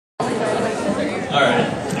Alright,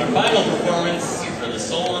 our final performance for the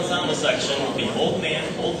solo ensemble section will be Old Man,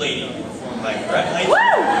 Old Lady, performed by Brett Heitzman.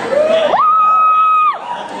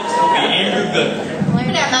 And this will be Andrew Goodman.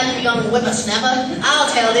 I'm not a young whippersnapper. I'll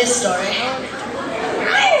tell this story.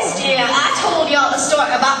 Last year, I told y'all a story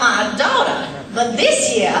about my daughter. But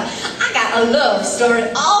this year, I got a love story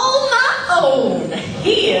all my own.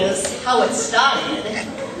 Here's how it started.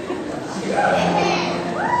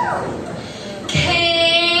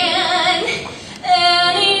 Can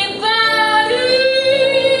anybody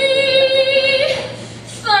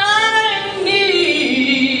find me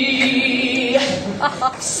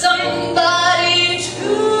somebody to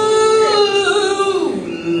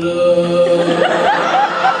love?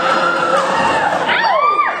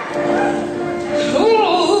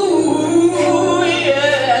 Ooh,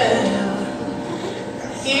 yeah.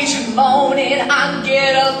 Each morning I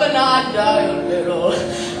get up and I die a little.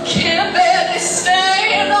 Can't barely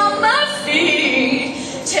stand on my feet.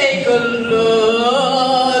 Take a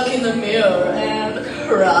look in the mirror and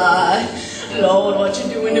cry, Lord, what you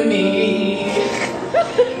doing to me?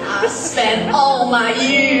 I spent all my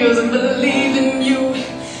years believing you,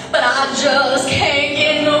 but I just can't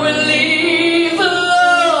get no relief.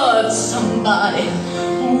 Lord, somebody,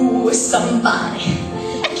 ooh, somebody,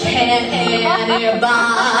 can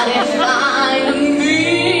anybody find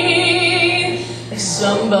me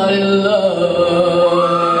somebody to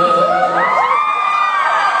love?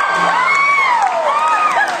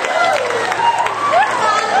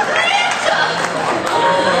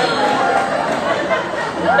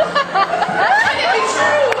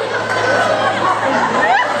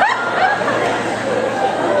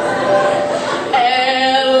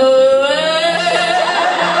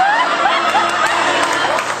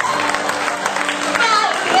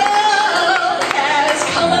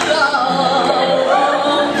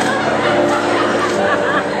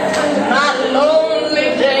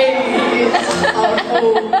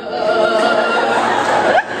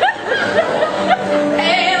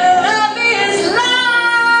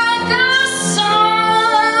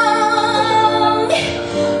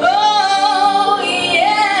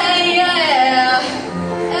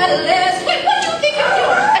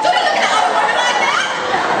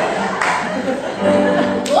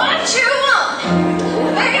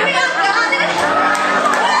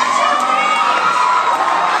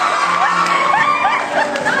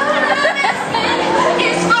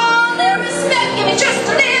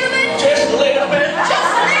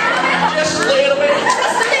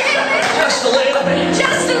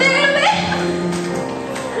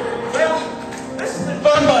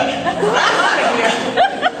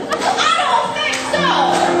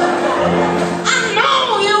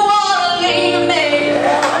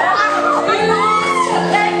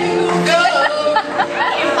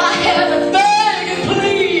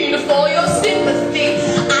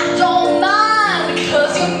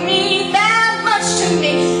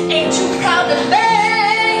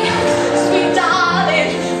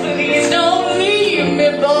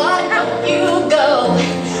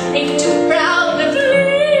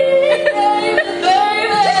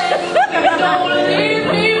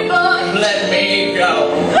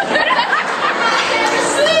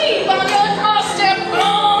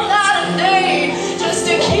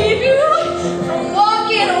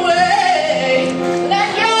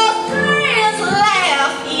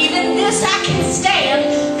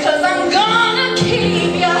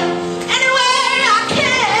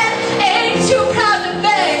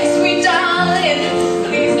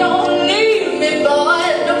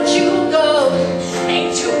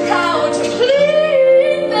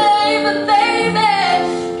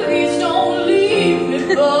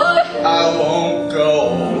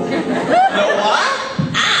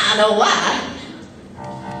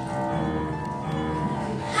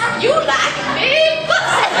 You like